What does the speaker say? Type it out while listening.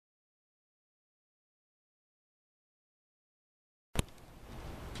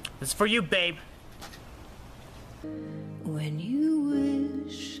It's for you, babe. When you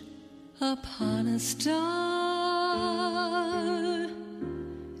wish upon a star,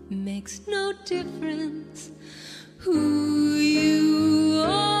 makes no difference who you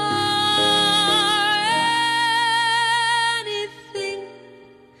are. Anything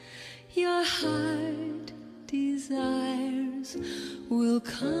your heart desires will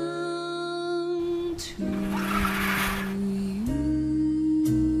come to you.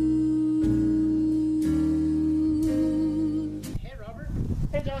 Hey, Robert.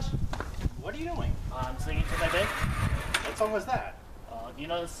 Hey, Josh. What are you doing? I'm singing to my babe. What song was that? Do you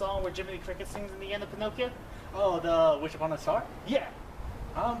know the song where Jiminy Cricket sings in the end of Pinocchio? Oh, the Wish Upon a Star? Yeah.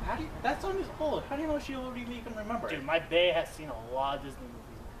 How do you, that song is old. How do you know she already can remember it? Dude, my bae has seen a lot of Disney movies.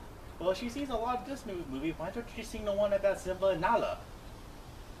 Well, she sees a lot of Disney movies. Why don't you sing the one about Simba and Nala?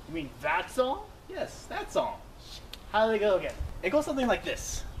 You mean that song? Yes, that song. How do they go again? It goes something like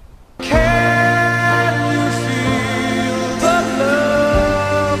this. Can you feel the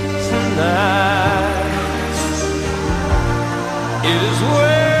love tonight? It is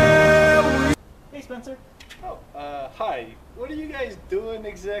where we... Hey, Spencer. Oh, hi. What are you guys doing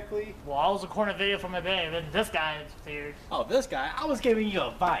exactly? Well, I was recording a video for my bae, and then this guy is here. Oh, this guy. I was giving you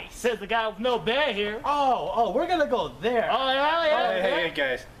advice. Says the guy with no bae here. Oh, we're gonna go there. Oh, yeah. Hey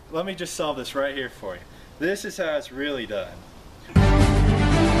guys, let me just solve this right here for you. This is how it's really done.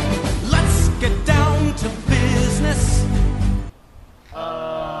 Let's get down to business.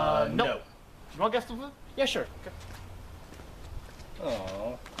 No. No. You want to guess the food? Yeah, sure.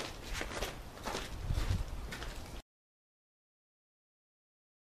 Oh.